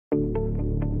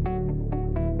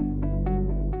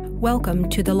Welcome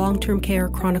to the Long-Term Care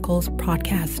Chronicles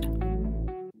podcast.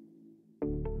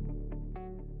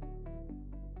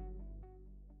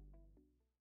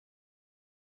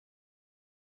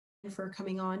 For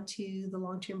coming on to the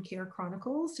Long-Term Care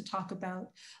Chronicles to talk about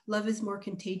love is more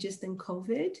contagious than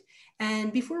COVID.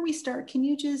 And before we start, can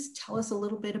you just tell us a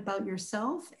little bit about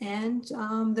yourself and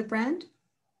the brand?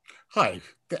 Hi,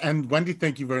 and Wendy,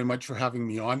 thank you very much for having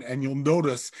me on. And you'll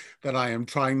notice that I am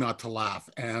trying not to laugh,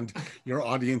 and your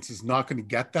audience is not going to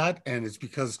get that. And it's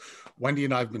because Wendy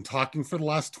and I have been talking for the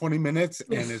last 20 minutes,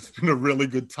 and it's been a really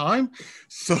good time.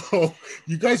 So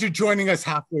you guys are joining us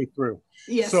halfway through.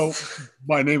 Yes. So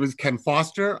my name is Ken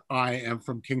Foster. I am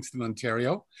from Kingston,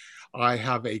 Ontario. I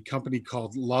have a company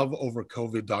called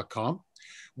loveovercovid.com.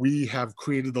 We have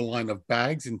created a line of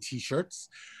bags and t-shirts,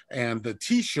 and the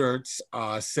t-shirts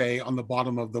say on the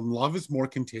bottom of them, love is more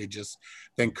contagious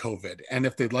than COVID. And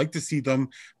if they'd like to see them,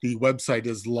 the website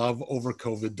is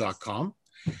loveovercovid.com.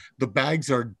 The bags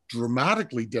are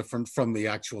dramatically different from the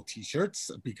actual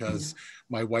t-shirts because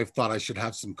my wife thought I should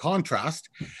have some contrast.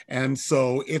 And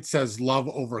so it says love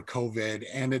over COVID,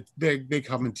 and they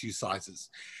come in two sizes.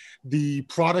 The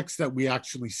products that we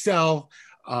actually sell,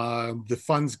 the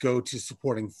funds go to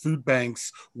supporting food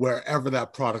banks wherever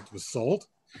that product was sold.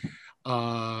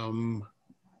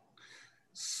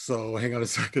 So hang on a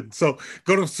second. So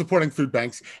go to supporting food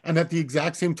banks. And at the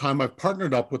exact same time, I've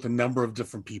partnered up with a number of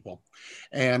different people.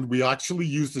 And we actually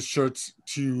use the shirts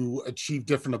to achieve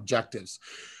different objectives.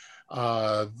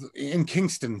 In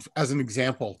Kingston, as an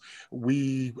example,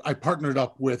 I partnered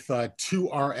up with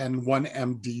 2RN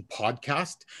 1MD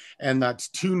podcast, and that's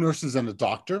two nurses and a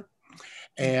doctor.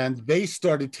 And they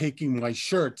started taking my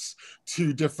shirts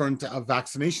to different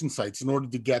vaccination sites in order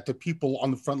to get the people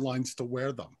on the front lines to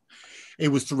wear them. It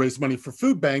was to raise money for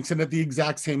food banks, and at the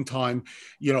exact same time,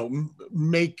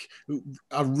 make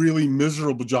a really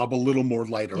miserable job a little more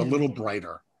lighter, a little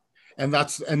brighter. And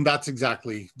that's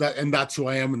exactly that. And that's who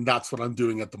I am. And that's what I'm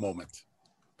doing at the moment.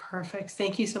 Perfect.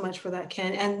 Thank you so much for that,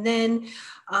 Ken. And then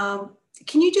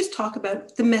can you just talk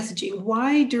about the messaging?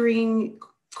 Why during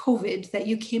COVID that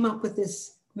you came up with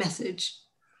this message?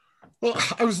 Well,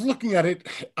 I was looking at it,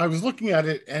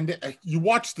 and you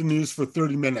watch the news for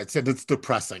 30 minutes and it's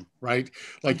depressing, right?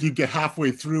 Like you get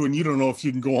halfway through and you don't know if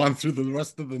you can go on through the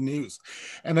rest of the news.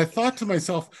 And I thought to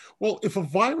myself, well, if a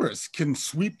virus can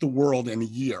sweep the world in a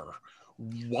year,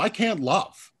 why can't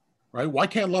love, right? Why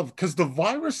can't love? Because the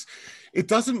virus, it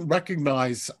doesn't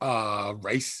recognize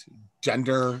race,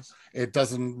 gender. It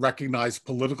doesn't recognize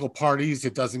political parties.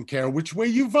 It doesn't care which way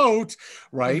you vote,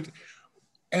 right?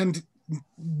 And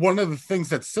one of the things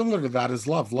that's similar to that is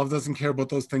love. Love doesn't care about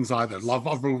those things either. Love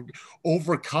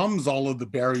overcomes all of the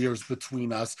barriers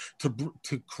between us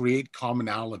to create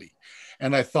commonality.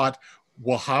 And I thought,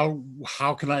 well,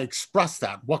 how can I express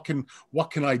that? What can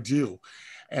I do?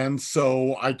 And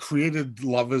so I created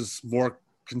Love is More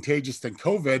Contagious Than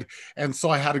COVID. And so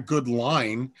I had a good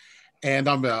line. And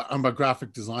I'm a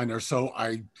graphic designer, so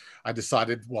I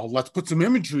decided, well, let's put some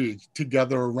imagery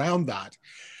together around that.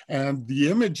 And the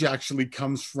image actually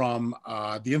comes from,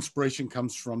 the inspiration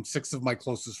comes from 6 of my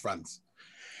closest friends.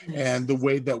 Nice. And the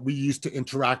way that we used to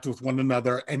interact with one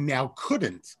another and now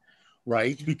couldn't,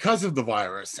 right? Because of the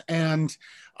virus. And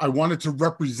I wanted to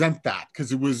represent that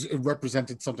because it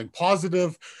represented something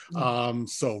positive.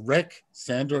 So Rick,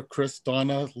 Sandra, Chris,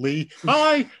 Donna, Lee,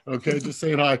 hi. Okay, just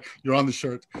saying hi. You're on the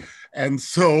shirt. And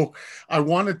so I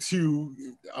wanted to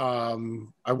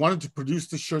produce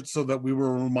the shirt so that we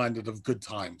were reminded of good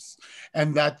times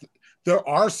and that there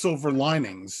are silver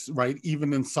linings, right?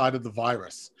 Even inside of the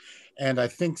virus. And I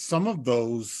think some of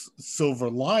those silver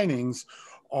linings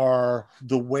are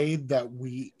the way that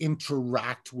we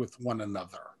interact with one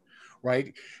another,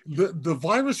 right? The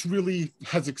virus really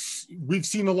we've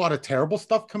seen a lot of terrible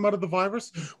stuff come out of the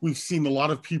virus. We've seen a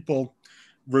lot of people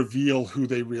reveal who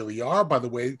they really are. By the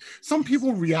way, some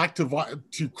people react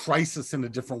to crisis in a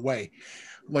different way.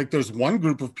 Like there's one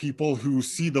group of people who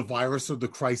see the virus or the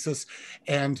crisis,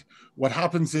 and what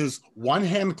happens is one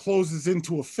hand closes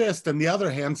into a fist and the other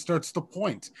hand starts to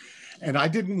point. And I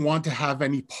didn't want to have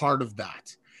any part of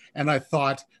that. And I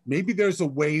thought maybe there's a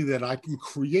way that I can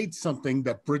create something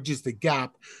that bridges the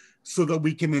gap so that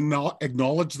we can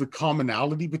acknowledge the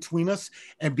commonality between us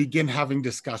and begin having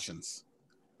discussions,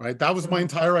 right? That was my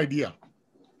entire idea.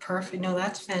 Perfect. No,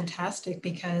 that's fantastic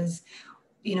because,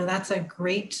 that's a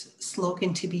great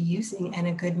slogan to be using and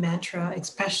a good mantra,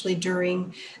 especially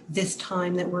during this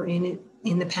time that we're in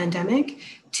the pandemic,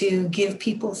 to give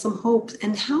people some hope.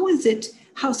 And how is it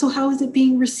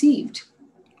being received?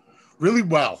 Really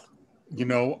well.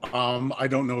 I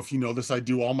don't know if you know this, I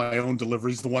do all my own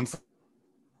deliveries, the ones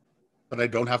that I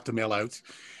don't have to mail out.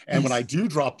 And when I Yes. do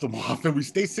drop them off and we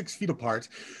stay 6 feet apart,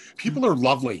 people are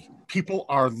lovely. People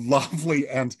are lovely.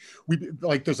 And we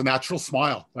like, there's a natural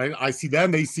smile, right? I see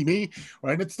them, they see me,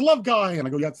 right? It's the love guy. And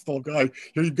I go, yeah, it's the love guy.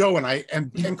 Here you go.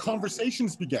 And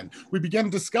conversations begin. We begin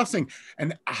discussing,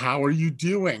 and how are you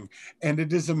doing? And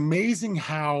it is amazing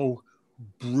how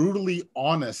brutally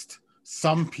honest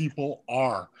some people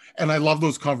are. And I love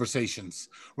those conversations,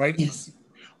 right? Yes.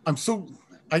 I'm so,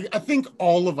 I think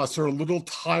all of us are a little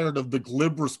tired of the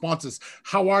glib responses.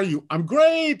 How are you? I'm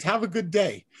great. Have a good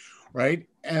day. Right.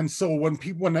 And so when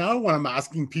I'm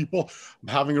asking people, I'm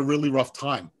having a really rough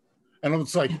time. And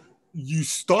it's like, you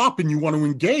stop and you want to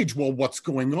engage. Well, what's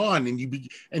going on? And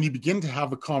you begin to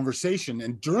have a conversation.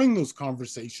 And during those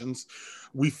conversations,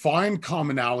 we find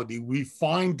commonality. We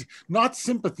find not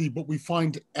sympathy, but we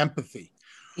find empathy.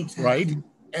 Right. Exactly.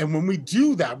 And when we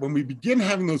do that, when we begin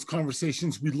having those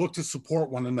conversations, we look to support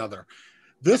one another.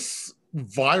 This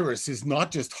virus is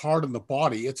not just hard on the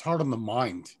body, it's hard on the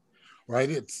mind, right?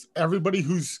 It's everybody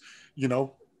who's,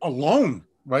 alone,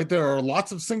 right? There are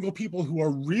lots of single people who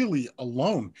are really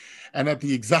alone. And at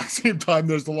the exact same time,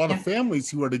 there's a lot of Yeah.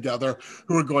 families who are together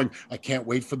who are going, I can't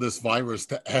wait for this virus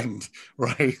to end,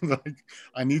 right? Like,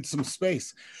 I need some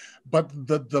space. But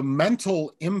the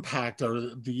mental impact,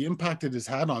 or the impact it has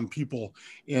had on people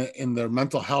in their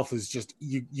mental health, is just,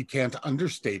 you can't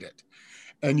understate it.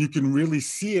 And you can really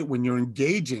see it when you're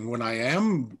engaging, when I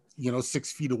am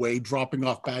 6 feet away dropping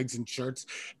off bags and shirts,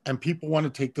 and people want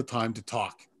to take the time to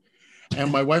talk. And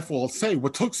my wife will say,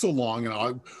 what took so long?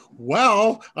 And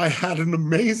I had an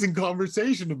amazing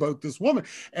conversation about this woman.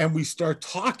 And we start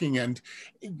talking, and,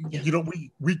 Yeah.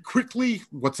 we quickly,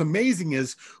 what's amazing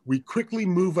is we quickly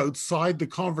move outside the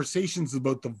conversations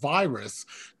about the virus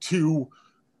to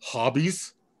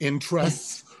hobbies,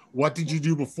 interests. Yes. What did you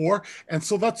do before? And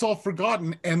so that's all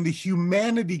forgotten. And the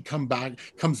humanity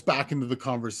comes back into the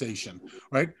conversation,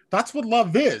 right? That's what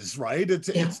love is, right? Yeah.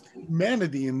 It's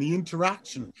humanity and the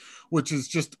interaction, which is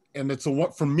just, and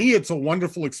for me, it's a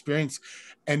wonderful experience.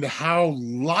 And how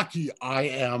lucky I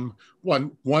am,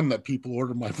 one, that people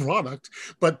order my product,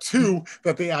 but two,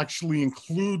 that they actually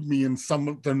include me in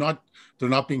they're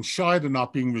not being shy, they're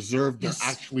not being reserved, they're Yes.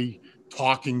 actually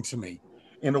talking to me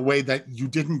in a way that you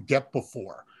didn't get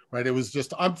before. Right. It was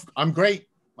just, I'm great.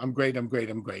 I'm great. I'm great.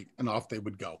 I'm great. And off they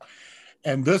would go.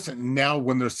 And now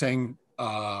when they're saying,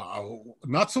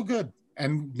 not so good.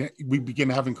 And we begin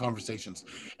having conversations,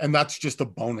 and that's just a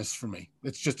bonus for me.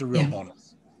 It's just a real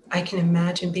bonus. I can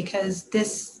imagine, because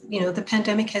this, the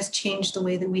pandemic has changed the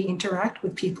way that we interact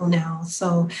with people now.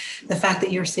 So the fact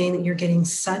that you're saying that you're getting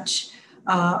such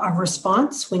a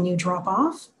response when you drop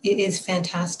off, it is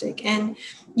fantastic. And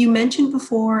you mentioned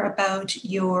before about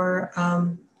your,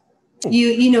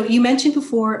 you mentioned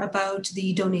before about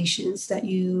the donations that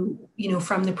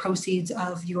from the proceeds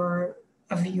of your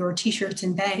t-shirts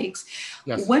and bags.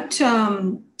 Yes. What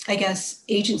I guess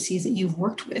agencies that you've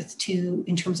worked with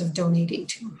in terms of donating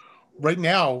to? Right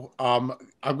now, I'm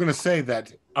going to say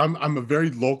that I'm a very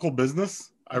local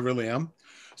business. I really am.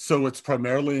 So it's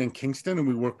primarily in Kingston, and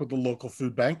we work with the local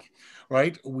food bank,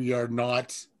 right? We're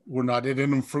not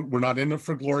in it for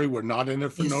glory. We're not in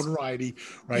it for notoriety,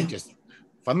 right? Yeah. Just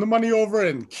fund the money over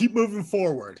and keep moving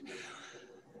forward.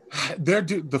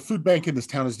 The food bank in this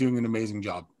town is doing an amazing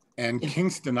job. And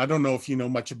Kingston, I don't know if you know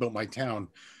much about my town.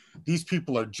 These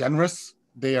people are generous.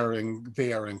 They are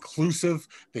inclusive.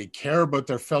 They care about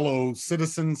their fellow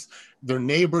citizens, their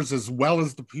neighbors, as well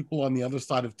as the people on the other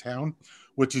side of town,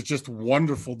 which is just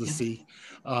wonderful to see.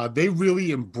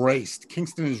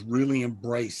 Kingston has really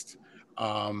embraced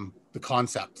the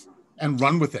concept and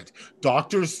run with it.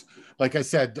 Doctors, like I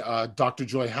said, Dr.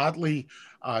 Joy Hatley,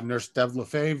 Nurse Dev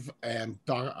Lefebvre, and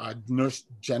Nurse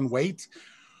Jen Waite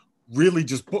really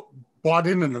just bought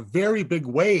in a very big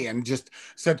way and just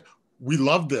said, we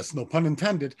love this, no pun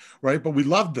intended, right? But we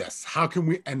love this. How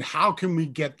can we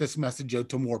get this message out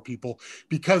to more people?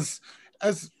 Because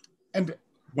and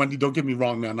Wendy, don't get me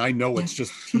wrong, man. I know it's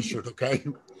just a t-shirt, okay?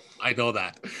 I know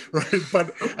that, right?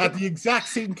 But at the exact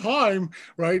same time,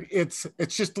 right? It's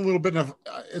just a little bit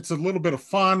of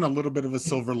fun, a little bit of a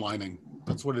silver lining.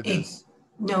 That's what it is.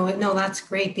 No, that's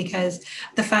great, because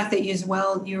the fact that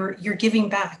you're giving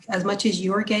back as much as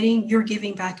you're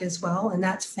giving back as well, and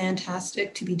that's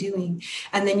fantastic to be doing.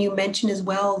 And then you mentioned as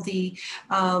well the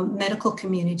medical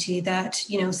community that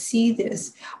see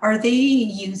this. Are they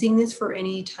using this for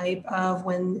any type of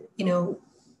when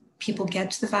people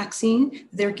get the vaccine?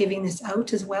 They're giving this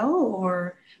out as well,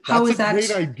 or how is that? That's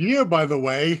a great idea, by the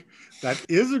way. That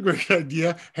is a great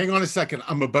idea. Hang on a second.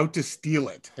 I'm about to steal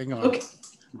it. Hang on. Okay.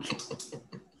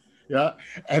 Yeah.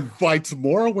 And by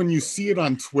tomorrow, when you see it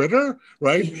on Twitter,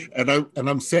 right? Yeah. And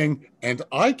I'm saying, and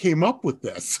I came up with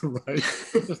this, right?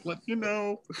 Just let you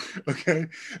know. Okay.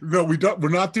 No, we're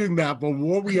not doing that. But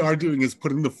what we Okay. are doing is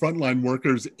putting the frontline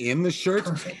workers in the shirt.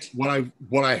 Perfect.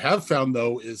 What I have found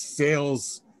though is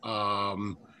sales.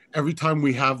 Every time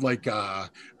we have like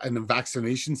a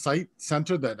vaccination site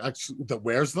center that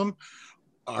wears them,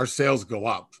 our sales go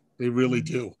up. They really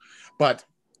do. But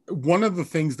one of the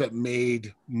things that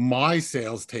made my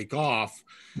sales take off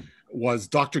was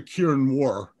Dr. Kieran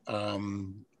Moore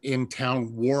in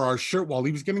town wore our shirt while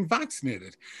he was getting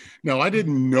vaccinated. Now, I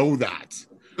didn't know that,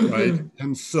 right? Mhm.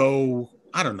 And so,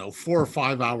 I don't know, 4 or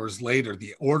 5 hours later,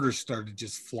 the orders started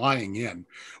just flying in.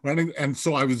 Right? And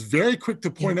so I was very quick to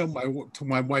Yeah. point out to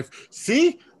my wife,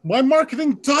 see, my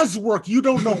marketing does work. You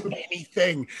don't know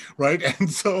anything, right?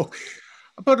 And so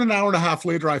about an hour and a half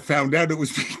later, I found out it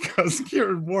was because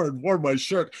Kieran Ward wore my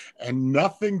shirt and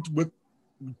nothing with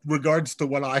regards to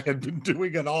what I had been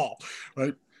doing at all,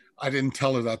 right? I didn't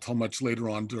tell her that till much later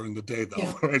on during the day, though.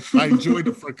 Yeah. Right? I enjoyed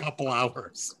it for a couple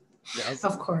hours. Yes.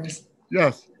 Of course.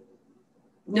 Yes.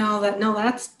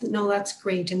 That's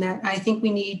great. And that I think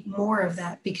we need more of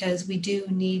that, because we do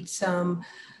need some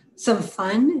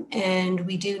fun, and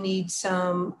we do need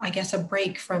some, I guess, a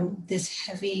break from this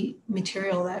heavy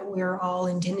material that we're all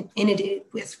inundated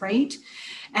with, right?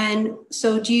 And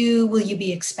so will you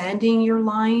be expanding your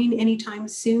line anytime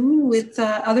soon with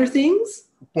other things?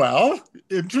 Well,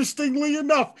 interestingly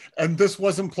enough, and this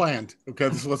wasn't planned. Okay,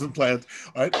 this wasn't planned.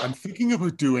 All right, I'm thinking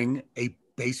about doing a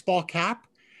baseball cap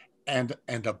and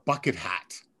a bucket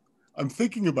hat. I'm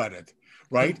thinking about it,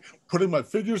 right? Putting my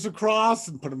figures across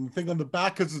and putting the thing on the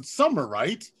back because it's summer,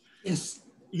 right? Yes.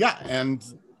 Yeah, and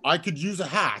I could use a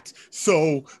hat.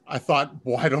 So I thought,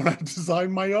 why don't I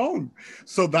design my own?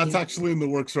 So that's Yeah. actually in the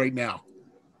works right now.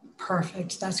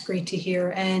 Perfect. That's great to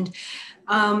hear. And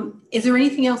is there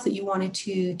anything else that you wanted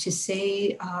to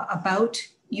say about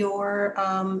your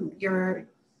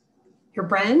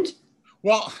brand?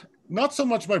 Well, not so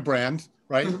much my brand,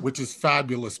 right? Mhm. Which is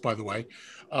fabulous, by the way.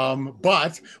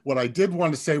 But what I did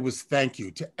want to say was thank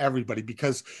you to everybody,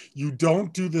 because you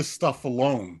don't do this stuff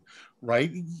alone, right?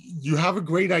 You have a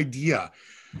great idea,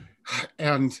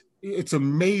 and it's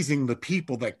amazing the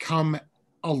people that come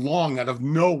along out of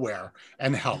nowhere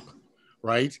and help,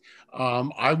 right?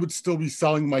 I would still be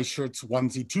selling my shirts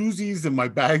onesie twosies and my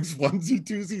bags onesie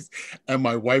twosies, and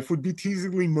my wife would be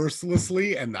teasing me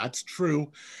mercilessly, and that's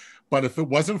true. But if it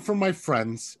wasn't for my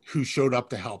friends who showed up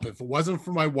to help, if it wasn't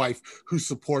for my wife who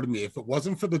supported me, if it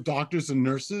wasn't for the doctors and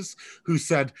nurses who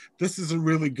said, this is a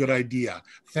really good idea,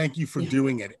 thank you for Yeah.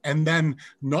 doing it. And then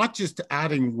not just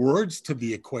adding words to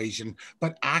the equation,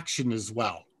 but action as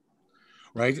well,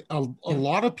 right? A Yeah.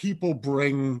 lot of people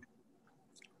bring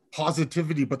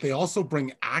positivity, but they also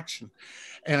bring action.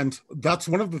 And that's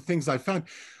one of the things I found.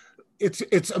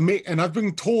 It's amazing, and I've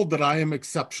been told that I am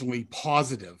exceptionally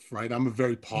positive, right? I'm a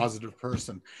very positive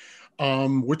person,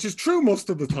 which is true most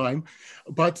of the time.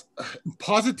 But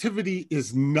positivity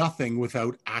is nothing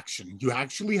without action. You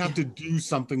actually have to do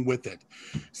something with it.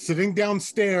 Sitting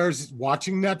downstairs,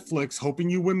 watching Netflix, hoping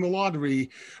you win the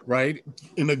lottery, right,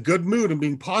 in a good mood and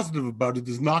being positive about it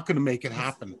is not going to make it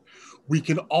happen. We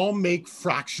can all make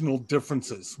fractional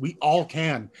differences. We all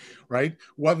can, right?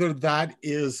 Whether that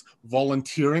is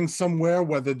volunteering somewhere,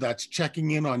 whether that's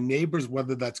checking in on neighbors,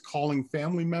 whether that's calling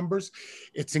family members,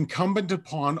 it's incumbent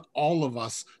upon all of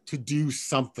us to do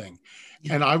something.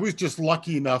 Yeah. And I was just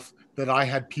lucky enough that I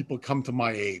had people come to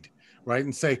my aid, right?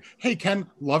 And say, hey, Ken,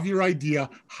 love your idea.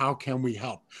 How can we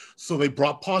help? So they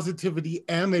brought positivity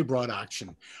and they brought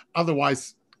action.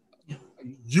 Otherwise,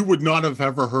 you would not have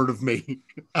ever heard of me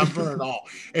ever at all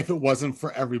if it wasn't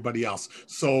for everybody else.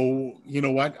 So you know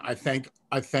what? I thank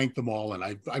them all, and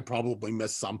I probably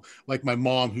miss some, like my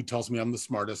mom, who tells me I'm the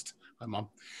smartest. My mom,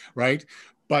 right?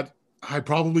 But I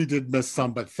probably did miss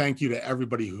some, but thank you to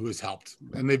everybody who has helped.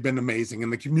 And they've been amazing.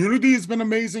 And the community has been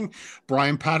amazing.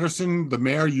 Brian Patterson, the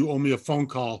mayor, you owe me a phone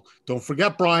call. Don't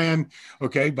forget, Brian.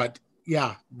 Okay. But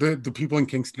yeah, the people in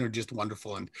Kingston are just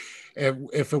wonderful. And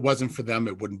if it wasn't for them,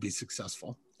 it wouldn't be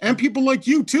successful. And people like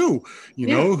you too,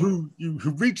 Yeah. who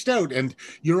reached out. And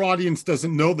your audience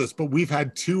doesn't know this, but we've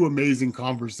had 2 amazing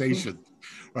conversations,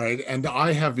 right? And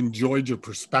I have enjoyed your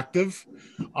perspective.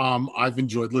 I've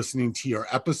enjoyed listening to your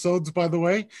episodes, by the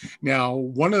way. Now,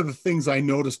 one of the things I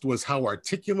noticed was how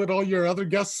articulate all your other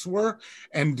guests were.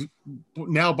 And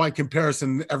now, by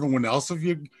comparison, everyone else of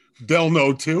you, they'll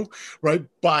know too, right?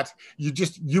 But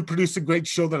you produce a great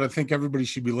show that I think everybody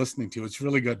should be listening to. It's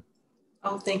really good.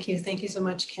 Oh, thank you. Thank you so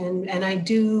much, Ken. And I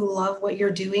do love what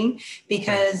you're doing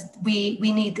because we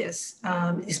need this,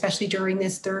 especially during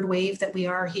this third wave that we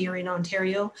are here in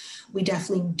Ontario. We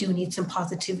definitely do need some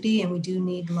positivity, and we do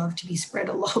need love to be spread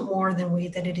a lot more than way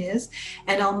that it is.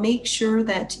 And I'll make sure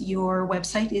that your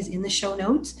website is in the show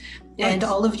notes. And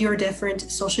all of your different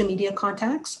social media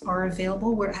contacts are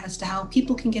available where as to how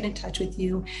people can get in touch with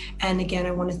you. And again,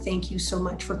 I want to thank you so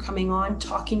much for coming on,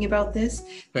 talking about this.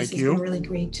 This has been really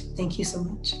great. Thank you so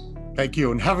much. Thank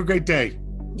you, and have a great day.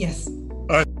 Yes.